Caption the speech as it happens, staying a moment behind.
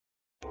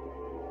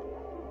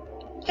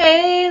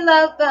Hey,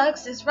 love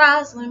bugs, it's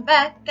Roslynn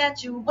back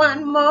at you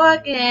one more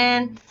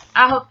again.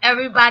 I hope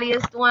everybody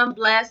is doing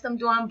blessed. I'm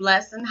doing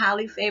blessed and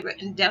highly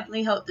favored, and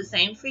definitely hope the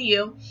same for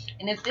you.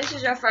 And if this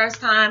is your first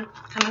time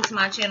coming to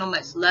my channel,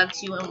 much love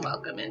to you and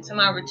welcome. And to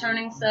my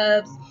returning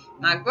subs,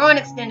 my growing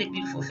extended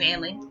beautiful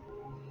family,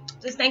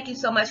 just thank you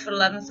so much for the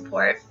love and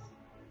support.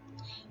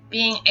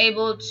 Being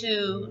able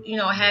to,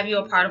 have you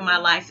a part of my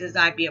life as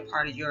I be a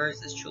part of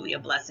yours is truly a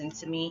blessing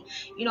to me.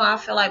 I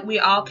feel like we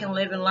all can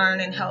live and learn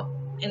and help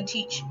and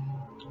teach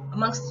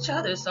amongst each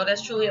other, so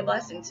that's truly a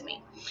blessing to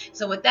me.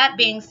 So with that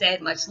being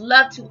said, much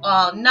love to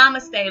all.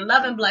 Namaste,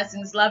 love and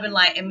blessings, love and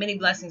light, and many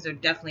blessings are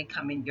definitely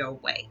coming your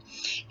way.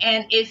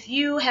 And if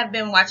you have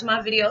been watching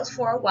my videos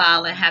for a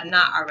while and have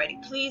not already,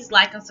 please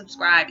like and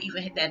subscribe,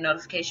 even hit that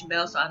notification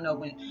bell so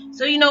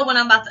you know when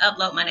I'm about to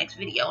upload my next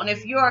video. And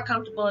if you are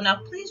comfortable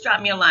enough, please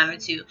drop me a line or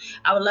two.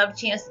 I would love a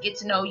chance to get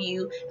to know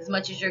you as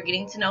much as you're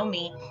getting to know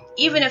me,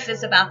 even if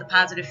it's about the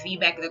positive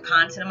feedback of the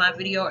content of my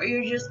video, or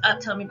you're just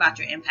telling me about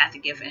your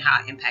empathic gift and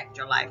how it impacted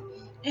your life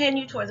and heading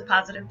you towards a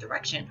positive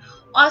direction.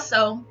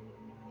 Also,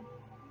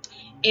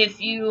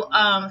 if you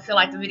feel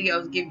like the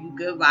videos give you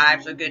good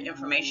vibes or good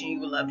information you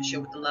would love to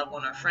share with a loved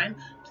one or friend,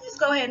 please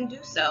go ahead and do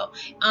so.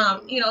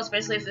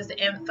 Especially if it's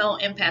a fellow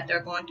empath,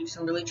 they're going through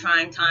some really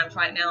trying times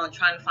right now and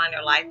trying to find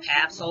their life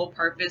path, soul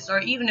purpose, or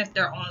even if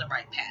they're on the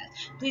right path,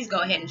 please go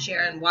ahead and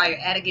share. And while you're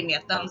at it, give me a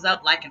thumbs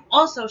up, like, and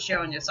also share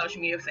on your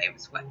social media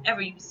favorites,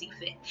 whatever you see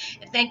fit.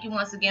 And thank you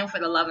once again for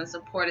the love and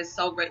support. It's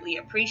so greatly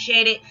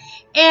appreciated.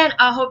 And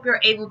I hope you're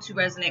able to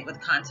resonate with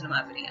the content of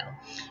my video.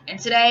 And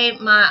today,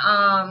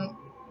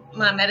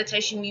 my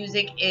meditation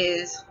music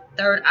is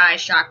third eye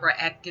chakra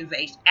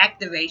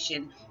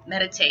activation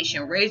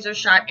meditation, razor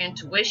sharp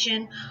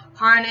intuition,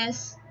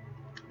 harness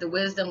the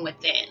wisdom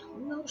within.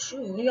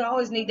 Shoot, we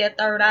always need that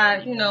third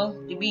eye,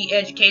 to be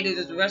educated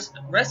as the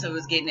rest of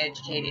us getting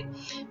educated.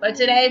 But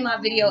today my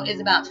video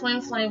is about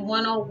Twin Flame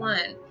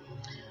 101.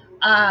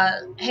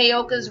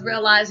 Heyoka's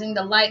realizing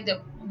the light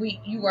that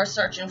you are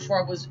searching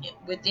for was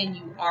within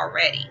you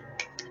already.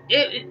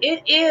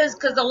 It is,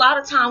 because a lot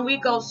of time we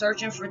go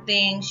searching for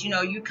things,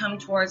 you come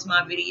towards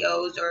my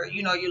videos, or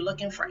you're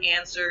looking for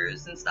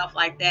answers and stuff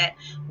like that,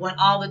 when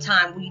all the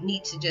time we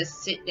need to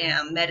just sit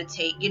down,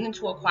 meditate, get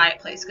into a quiet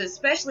place. Because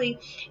especially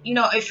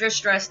if you're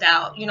stressed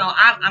out,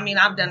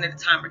 I've done it a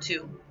time or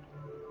two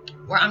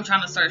where I'm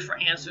trying to search for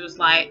answers,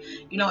 like,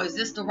 is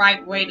this the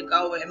right way to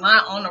go? Am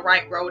I on the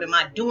right road? Am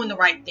I doing the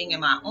right thing?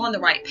 Am I on the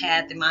right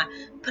path? Am I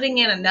putting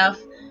in enough?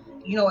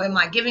 Am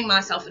I giving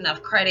myself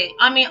enough credit?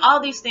 All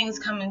these things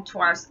coming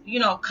towards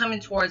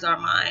our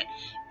mind,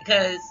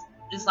 because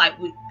it's like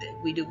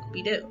we do what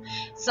we do.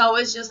 So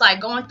it's just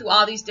like going through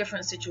all these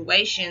different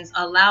situations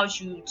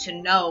allows you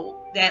to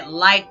know that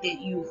light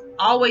that you've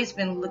always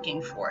been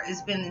looking for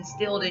has been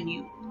instilled in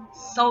you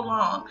so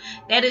long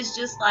that it's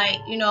just like,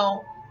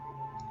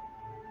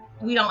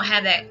 we don't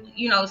have that,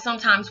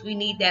 sometimes we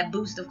need that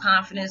boost of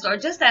confidence, or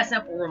just that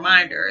simple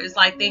reminder. It's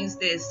like things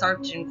that is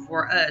searching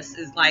for us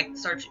is like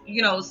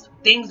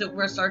things that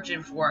we're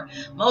searching for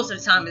most of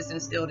the time is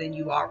instilled in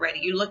you already.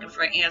 You're looking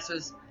for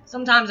answers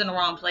sometimes in the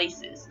wrong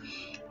places.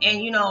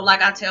 And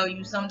like I tell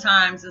you,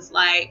 sometimes it's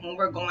like when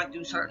we're going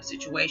through certain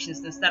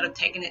situations, instead of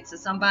taking it to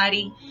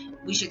somebody,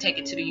 we should take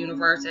it to the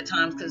universe at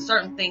times, because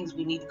certain things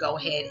we need to go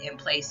ahead and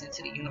place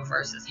into the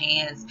universe's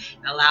hands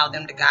and allow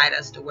them to guide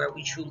us to where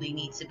we truly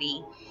need to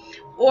be.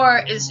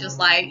 Or it's just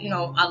like,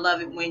 I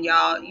love it when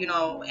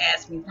y'all,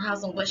 ask me,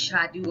 Roslynn, what should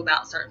I do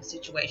about certain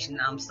situations?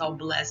 I'm so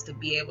blessed to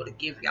be able to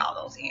give y'all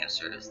those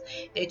answers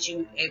that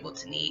you able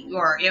to need.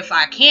 Or if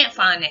I can't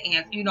find the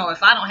answer,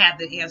 if I don't have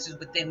the answers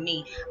within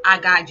me, I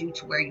guide you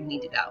to where you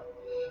need to go.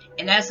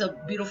 And that's a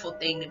beautiful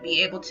thing, to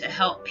be able to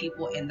help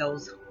people in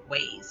those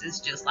ways. It's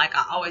just like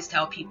I always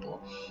tell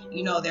people,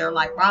 they're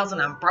like,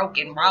 Roslynn, I'm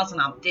broken. Roslynn,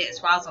 I'm this.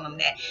 Roslynn, I'm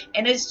that.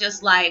 And it's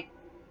just like,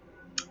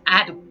 I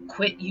had to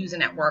quit using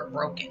that word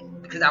broken,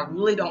 because I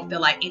really don't feel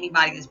like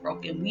anybody is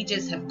broken. We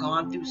just have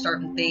gone through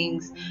certain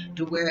things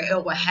to where it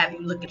will have you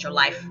look at your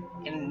life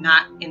and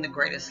not in the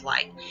greatest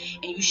light.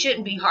 And you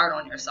shouldn't be hard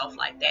on yourself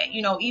like that,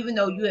 even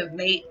though you have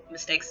made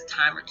mistakes a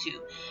time or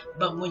two.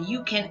 But when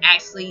you can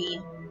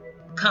actually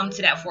come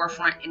to that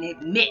forefront and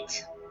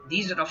admit,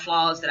 these are the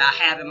flaws that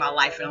I have in my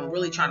life and I'm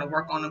really trying to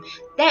work on them,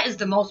 that is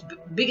the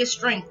biggest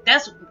strength.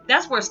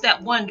 That's where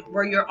step one,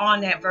 where you're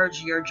on that verge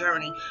of your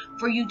journey,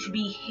 for you to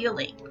be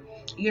healing.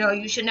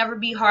 You should never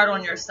be hard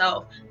on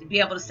yourself to be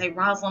able to say,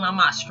 Roslynn, I'm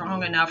not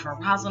strong enough, or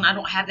Roslynn, I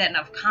don't have that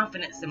enough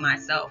confidence in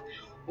myself.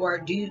 Or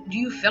do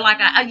you feel like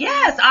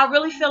yes, I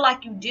really feel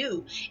like you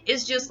do.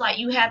 It's just like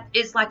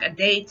it's like a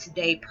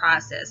day-to-day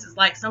process. It's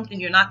like something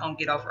you're not going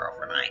to get over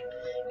overnight.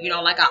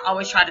 Like I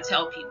always try to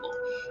tell people,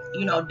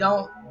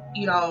 don't,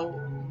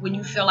 when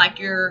you feel like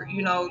you're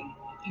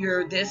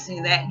this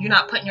and that, you're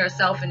not putting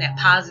yourself in that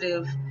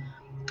positive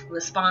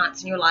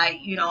response, and you're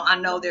like, I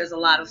know there's a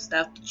lot of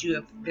stuff that you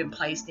have been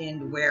placed in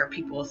to where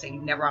people will say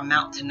you never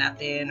amount to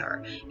nothing,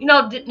 or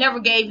never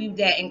gave you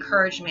that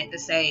encouragement to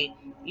say,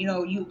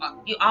 you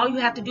all you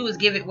have to do is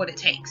give it what it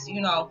takes.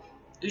 You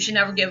should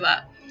never give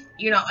up.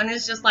 You know, and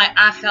it's just like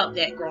I felt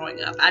that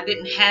growing up. I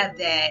didn't have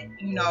that,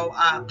 you know,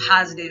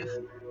 positive,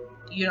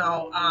 you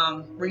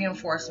know,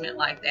 reinforcement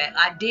like that.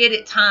 I did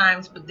at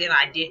times, but then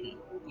I didn't.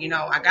 You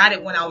know, I got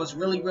it when I was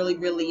really, really,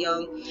 really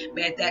young.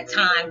 But at that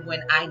time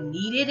when I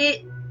needed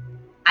it,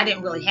 I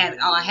didn't really have it.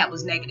 All I had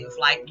was negative.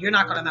 Like, you're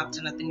not going to amount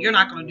to nothing. You're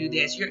not going to do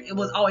this. It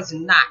was always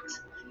not.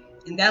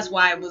 And that's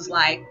why it was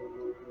like,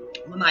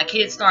 when my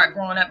kids start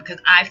growing up, because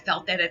I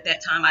felt that at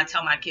that time. I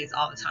tell my kids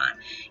all the time,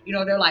 you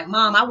know, they're like,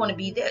 Mom, I want to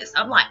be this.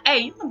 I'm like, hey,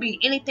 you can be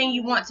anything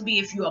you want to be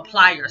if you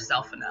apply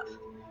yourself enough.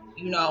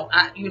 You know,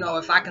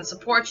 if I can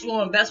support you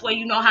on the best way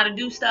you know how to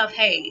do stuff,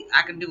 hey,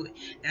 I can do it.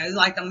 And it's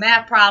like the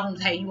math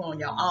problems, hey, you on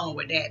your own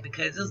with that,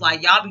 because it's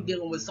like y'all be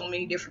dealing with so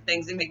many different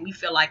things. It make me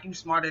feel like you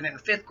smarter than a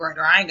fifth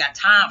grader. I ain't got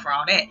time for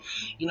all that.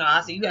 You know,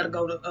 I said, you got to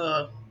go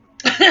to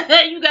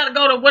you got to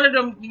go to one of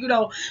them, you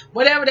know,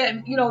 whatever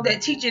that, you know,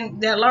 that teaching,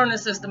 that learning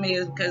system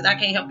is, because I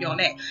can't help you on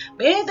that.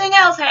 But anything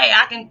else, hey,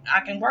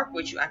 I can work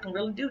with you. I can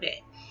really do that.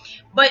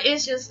 But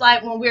it's just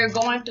like when we're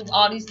going through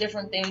all these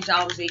different things,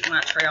 I was eating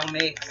my trail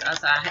mix.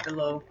 I had a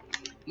little,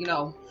 you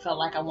know, felt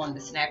like I wanted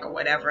a snack or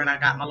whatever, and I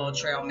got my little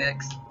trail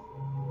mix.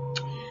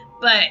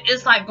 But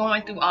it's like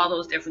going through all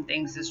those different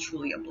things is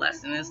truly a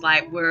blessing. It's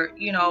like we're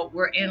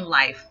in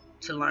life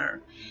to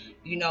learn.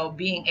 You know,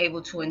 being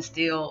able to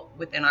instill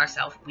within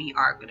ourselves, we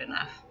are good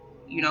enough.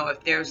 You know,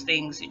 if there's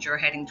things that you're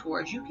heading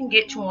towards, you can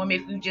get to them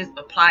if you just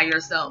apply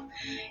yourself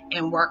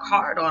and work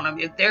hard on them.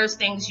 If there's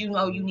things you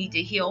know you need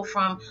to heal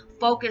from,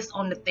 focus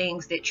on the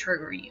things that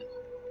trigger you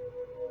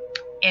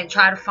and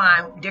try to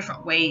find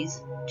different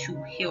ways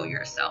to heal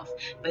yourself.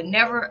 But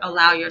never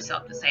allow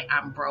yourself to say,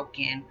 I'm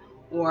broken,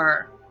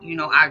 or, you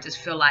know, I just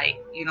feel like,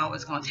 you know,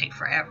 it's going to take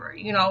forever.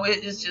 You know,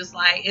 it's just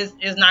like,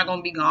 it's not going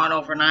to be gone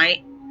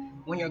overnight.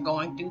 When you're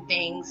going through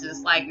things,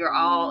 it's like you're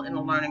all in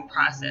a learning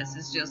process.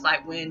 It's just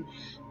like when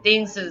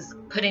things is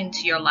put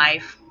into your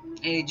life,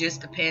 and it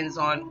just depends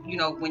on, you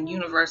know, when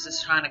universe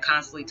is trying to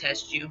constantly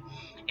test you,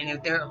 and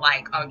if they're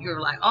like, oh, you're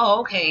like,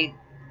 oh, okay,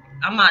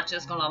 I'm not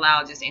just going to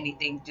allow just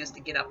anything just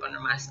to get up under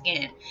my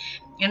skin.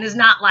 And it's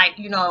not like,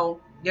 you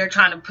know, they're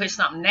trying to push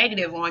something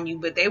negative on you,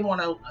 but they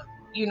want to,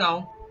 you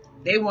know,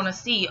 they want to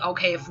see,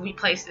 okay, if we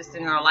place this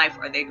in our life,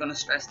 are they going to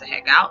stress the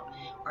heck out?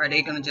 Or are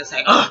they going to just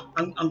say, oh,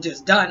 I'm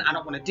just done. I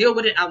don't want to deal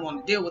with it. I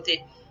want to deal with it.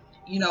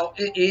 You know,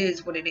 it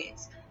is what it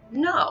is.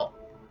 No.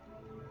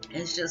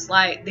 It's just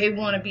like they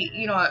want to be,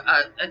 you know,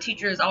 a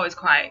teacher is always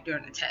quiet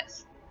during the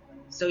test.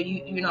 So,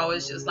 you know,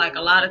 it's just like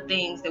a lot of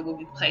things that will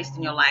be placed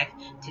in your life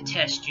to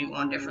test you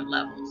on different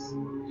levels.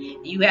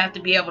 You have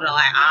to be able to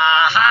like,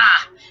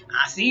 aha,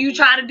 I see you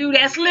try to do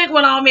that slick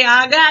one on me.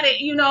 I got it,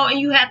 you know, and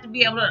you have to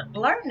be able to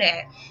learn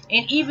that.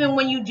 And even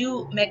when you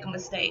do make a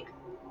mistake,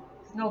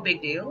 it's no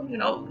big deal. You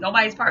know,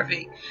 nobody's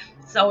perfect.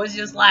 So it's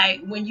just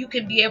like when you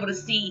can be able to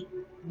see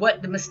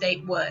what the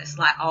mistake was,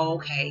 like, oh,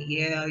 okay,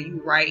 yeah,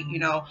 you're right. You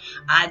know,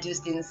 I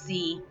just didn't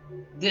see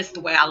this the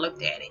way I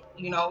looked at it.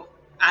 You know,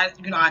 I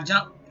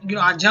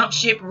jumped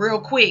ship real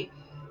quick.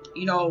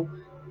 You know,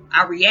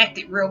 I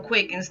reacted real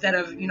quick instead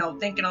of, you know,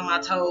 thinking on my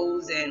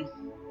toes and,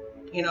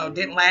 you know,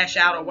 didn't lash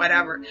out or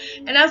whatever.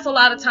 And that's a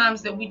lot of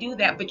times that we do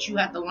that, but you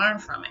have to learn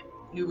from it.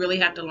 You really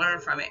have to learn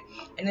from it.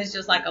 And it's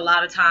just like a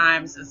lot of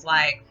times it's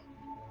like,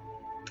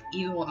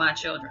 even with my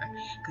children,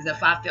 because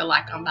if I feel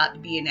like I'm about to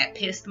be in that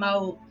pissed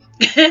mode,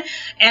 and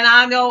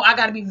I know I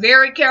got to be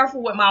very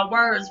careful with my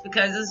words,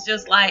 because it's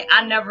just like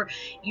I never,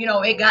 you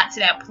know, it got to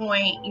that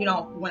point, you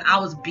know, when I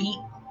was beat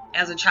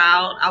as a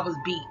child. I was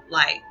beat,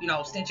 like, you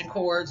know, stitching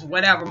cords,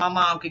 whatever my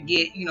mom could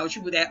get. You know, she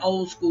was that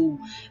old school,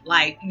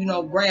 like, you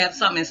know, grab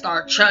something and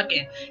start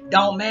chucking.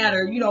 Don't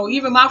matter, you know,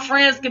 even my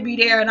friends could be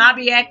there and I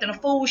be acting a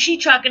fool, she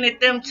chucking at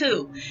them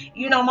too.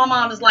 You know, my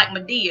mom is like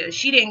Medea,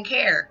 she didn't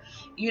care,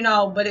 you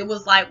know. But it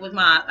was like with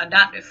my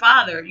adopted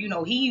father, you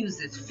know, he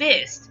used his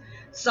fist.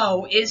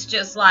 So it's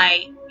just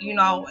like, you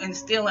know, and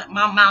still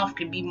my mouth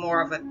could be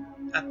more of a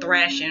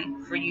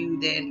thrashing for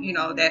you than, you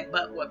know, that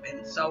butt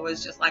whooping. So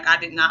it's just like I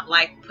did not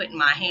like putting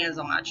my hands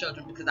on my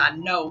children, because I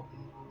know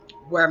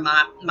where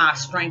my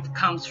strength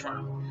comes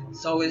from.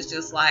 So it's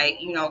just like,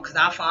 you know, because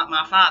I fought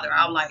my father,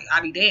 I was like,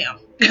 I be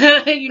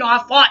damned. You know,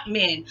 I fought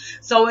men.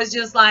 So it's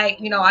just like,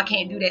 you know, I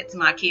can't do that to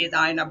my kids.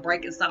 I end up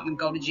breaking something and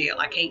go to jail.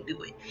 I can't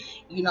do it,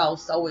 you know.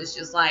 So it's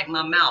just like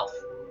my mouth.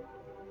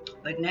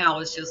 But now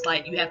it's just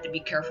like you have to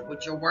be careful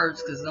with your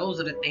words, because those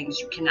are the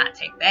things you cannot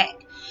take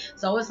back.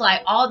 So it's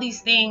like all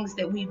these things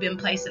that we've been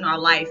placed in our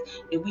life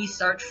that we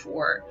search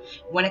for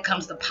when it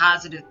comes to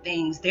positive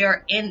things,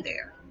 they're in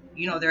there.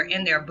 You know, they're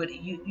in there. But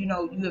you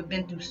know, you have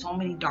been through so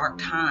many dark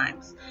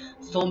times,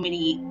 so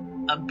many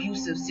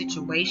abusive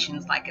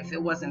situations. Like if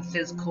it wasn't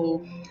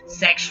physical,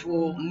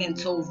 sexual,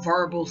 mental,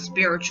 verbal,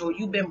 spiritual,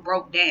 you've been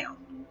broke down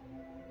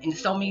in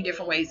so many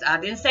different ways. I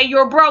didn't say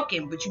you're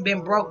broken, but you've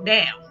been broke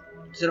down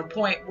to the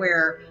point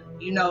where,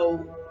 you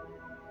know,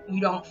 you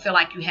don't feel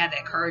like you have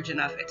that courage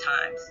enough at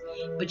times.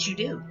 But you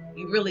do.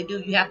 You really do.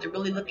 You have to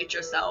really look at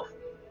yourself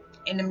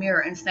in the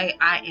mirror and say,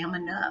 I am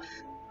enough.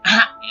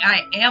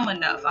 I am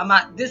enough. I'm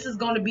not, this is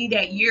going to be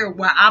that year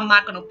where I'm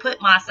not going to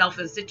put myself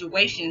in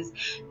situations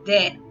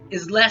that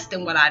is less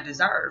than what I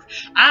deserve.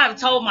 I have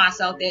told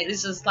myself that.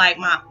 It's just like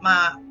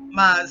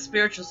my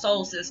spiritual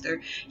soul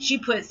sister. She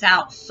puts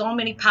out so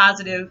many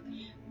positive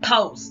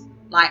posts.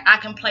 Like, I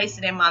can place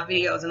it in my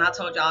videos, and I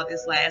told y'all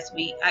this last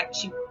week.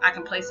 I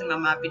can place it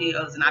in my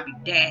videos, and I be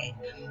dang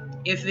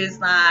if it's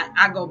not,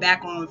 I go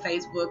back on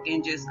Facebook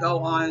and just go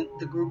on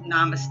the group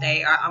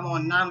Namaste. I'm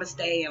on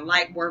Namaste and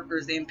Light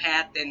Workers,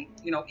 Empath, and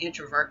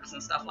introverts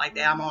and stuff like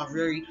that. I'm on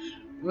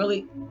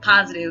really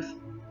positive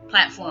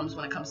platforms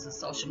when it comes to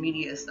social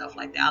media and stuff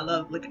like that. I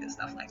love looking at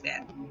stuff like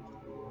that.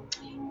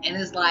 And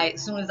it's like,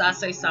 as soon as I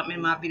say something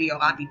in my video,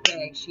 I'll be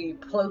tagged. She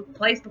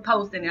placed the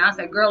post in there. I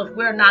said, girl, if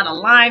we're not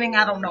aligning,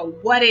 I don't know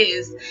what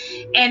is.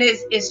 And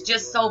it's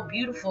just so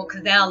beautiful,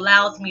 because that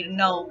allows me to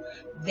know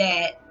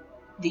that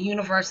the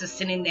universe is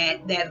sending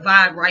that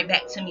vibe right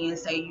back to me and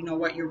say, you know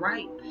what, you're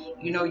right.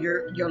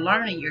 You're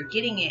learning, you're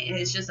getting it. And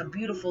it's just a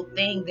beautiful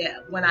thing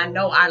that when I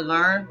know I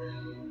learn,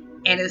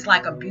 and it's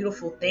like a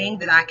beautiful thing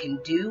that I can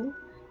do,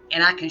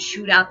 and I can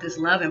shoot out this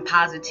love and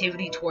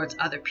positivity towards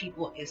other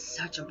people, is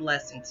such a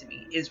blessing to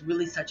me. It's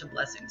really such a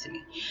blessing to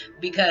me,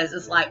 because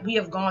it's like we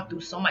have gone through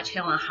so much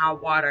hell and high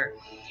water,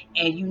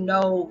 and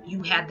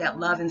you have that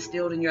love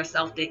instilled in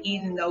yourself, that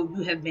even though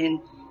you have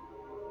been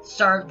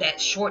served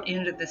that short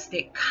end of the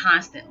stick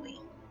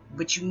constantly,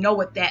 but you know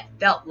what that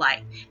felt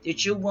like,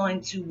 that you're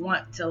willing to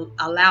want to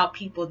allow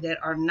people that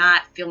are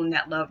not feeling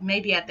that love,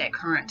 maybe at that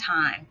current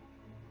time,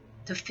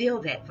 to feel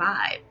that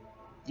vibe,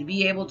 to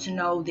be able to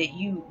know that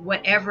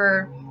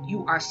whatever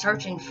you are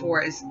searching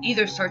for is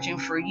either searching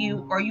for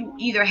you, or you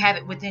either have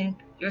it within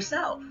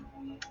yourself.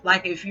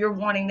 Like, if you're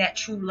wanting that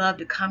true love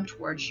to come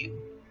towards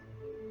you,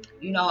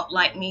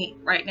 like me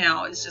right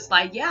now, it's just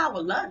like, yeah, I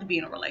would love to be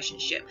in a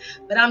relationship,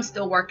 but I'm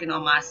still working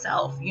on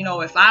myself.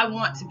 If I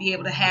want to be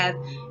able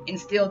to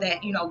instill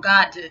that,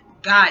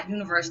 God,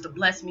 universe, to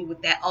bless me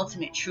with that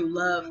ultimate true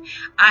love,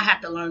 I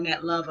have to learn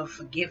that love of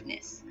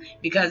forgiveness,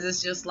 because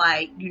it's just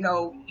like,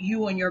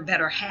 you and your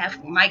better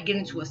half might get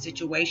into a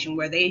situation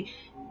where they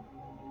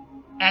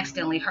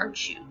accidentally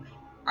hurt you.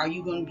 Are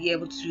you going to be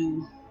able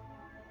to,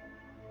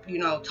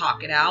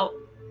 talk it out?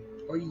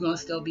 Or you're going to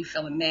still be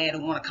feeling mad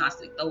and want to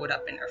constantly throw it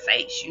up in their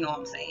face? You know what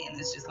I'm saying?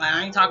 It's just like,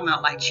 I ain't talking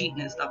about like cheating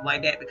and stuff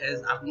like that,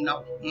 because I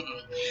know.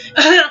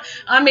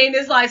 I mean,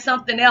 it's like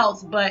something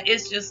else, but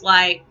it's just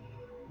like,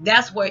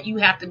 that's what you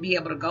have to be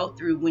able to go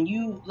through when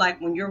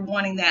you're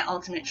wanting that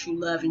ultimate true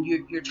love, and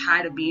you're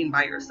tired of being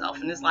by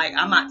yourself. And it's like,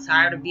 I'm not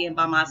tired of being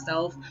by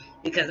myself,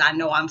 because I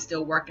know I'm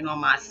still working on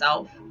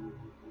myself.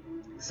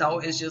 So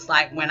it's just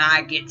like, when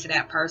I get to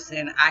that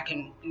person, I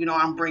can,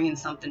 I'm bringing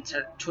something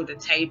to the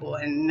table,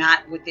 and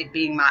not with it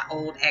being my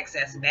old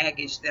excess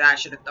baggage that I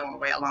should have thrown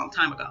away a long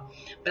time ago.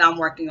 But I'm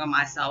working on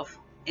myself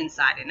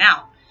inside and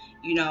out,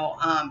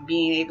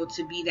 being able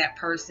to be that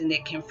person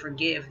that can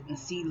forgive and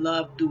see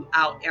love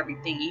throughout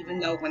everything. Even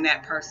though when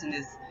that person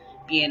is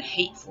being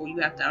hateful, you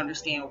have to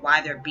understand why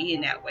they're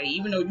being that way.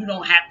 Even though you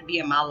don't have to be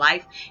in my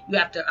life, you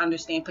have to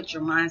understand, put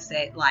your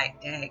mindset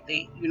like, dang,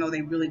 they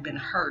really been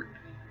hurt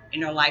in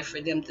their life for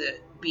them to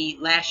be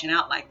lashing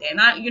out like that. And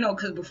I,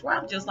 because before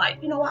I'm just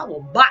like, I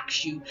will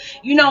box you,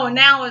 and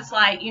now it's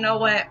like, you know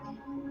what,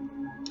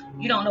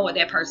 you don't know what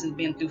that person's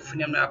been through for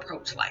them to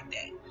approach like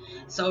that.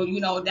 So,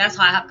 that's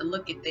how I have to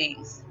look at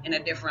things in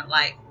a different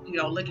light,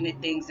 looking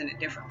at things in a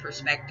different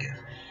perspective.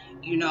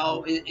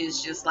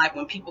 It's just like,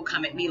 when people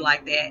come at me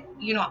like that,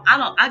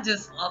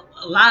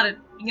 a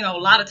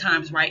lot of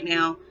times right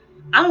now,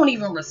 I don't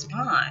even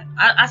respond.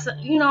 I said,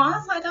 I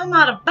was like, I'm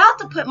not about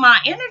to put my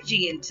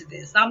energy into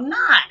this. I'm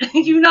not,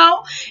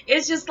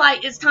 it's just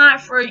like, it's time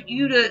for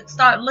you to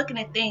start looking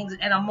at things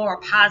in a more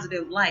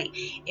positive light.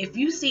 If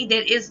you see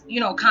that it's,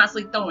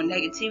 constantly throwing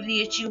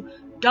negativity at you,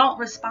 don't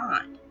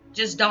respond.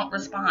 Just don't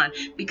respond,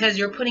 because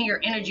you're putting your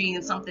energy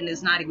in something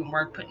that's not even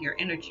worth putting your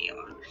energy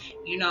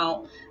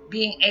on.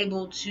 Being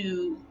able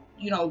to,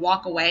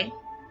 walk away.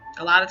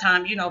 A lot of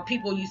times,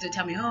 people used to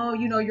tell me, oh,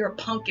 you're a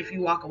punk if you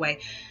walk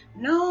away.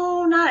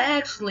 No, not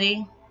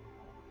actually.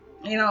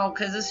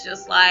 Because it's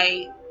just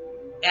like,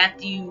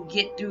 after you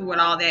get through with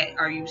all that,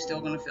 are you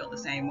still going to feel the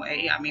same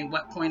way? I mean,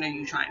 what point are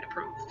you trying to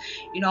prove?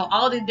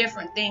 All the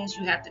different things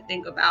you have to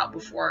think about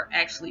before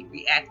actually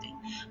reacting.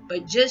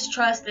 But just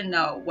trust and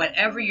know,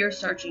 whatever you're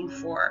searching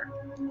for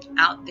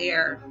out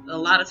there, a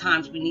lot of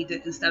times we need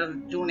to, instead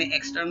of doing it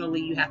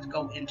externally, you have to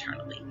go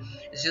internally.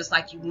 It's just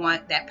like, you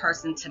want that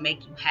person to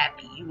make you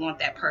happy. You want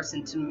that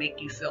person to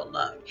make you feel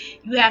loved.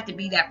 You have to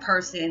be that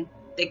person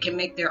that can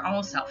make their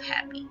own self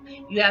happy.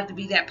 You have to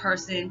be that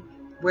person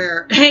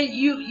where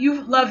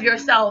you love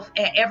yourself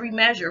at every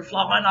measure,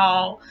 flaw and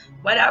all,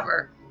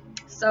 whatever.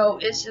 So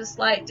it's just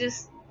like,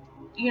 just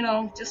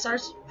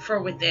search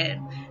for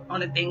within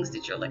on the things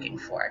that you're looking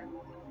for.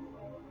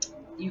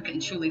 You can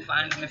truly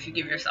find them if you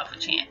give yourself a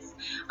chance.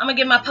 I'm gonna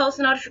give my post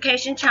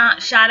notification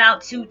shout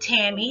out to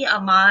Tammy,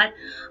 Ahmad,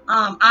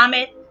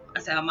 Ahmed.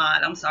 I said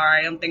Ahmad, I'm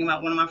sorry, I'm thinking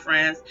about one of my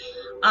friends.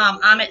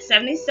 Ahmed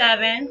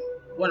 77,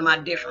 one of my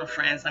different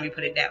friends. Let me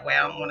put it that way.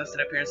 I don't want to sit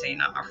up here and say you're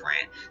not my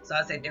friend. So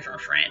I say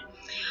different friend.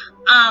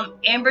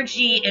 Amber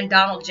G and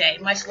Donald J.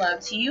 Much love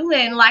to you.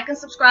 And like and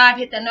subscribe.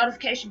 Hit that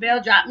notification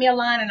bell. Drop me a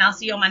line. And I'll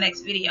see you on my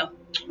next video.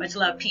 Much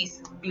love.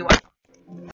 Peace. Be well.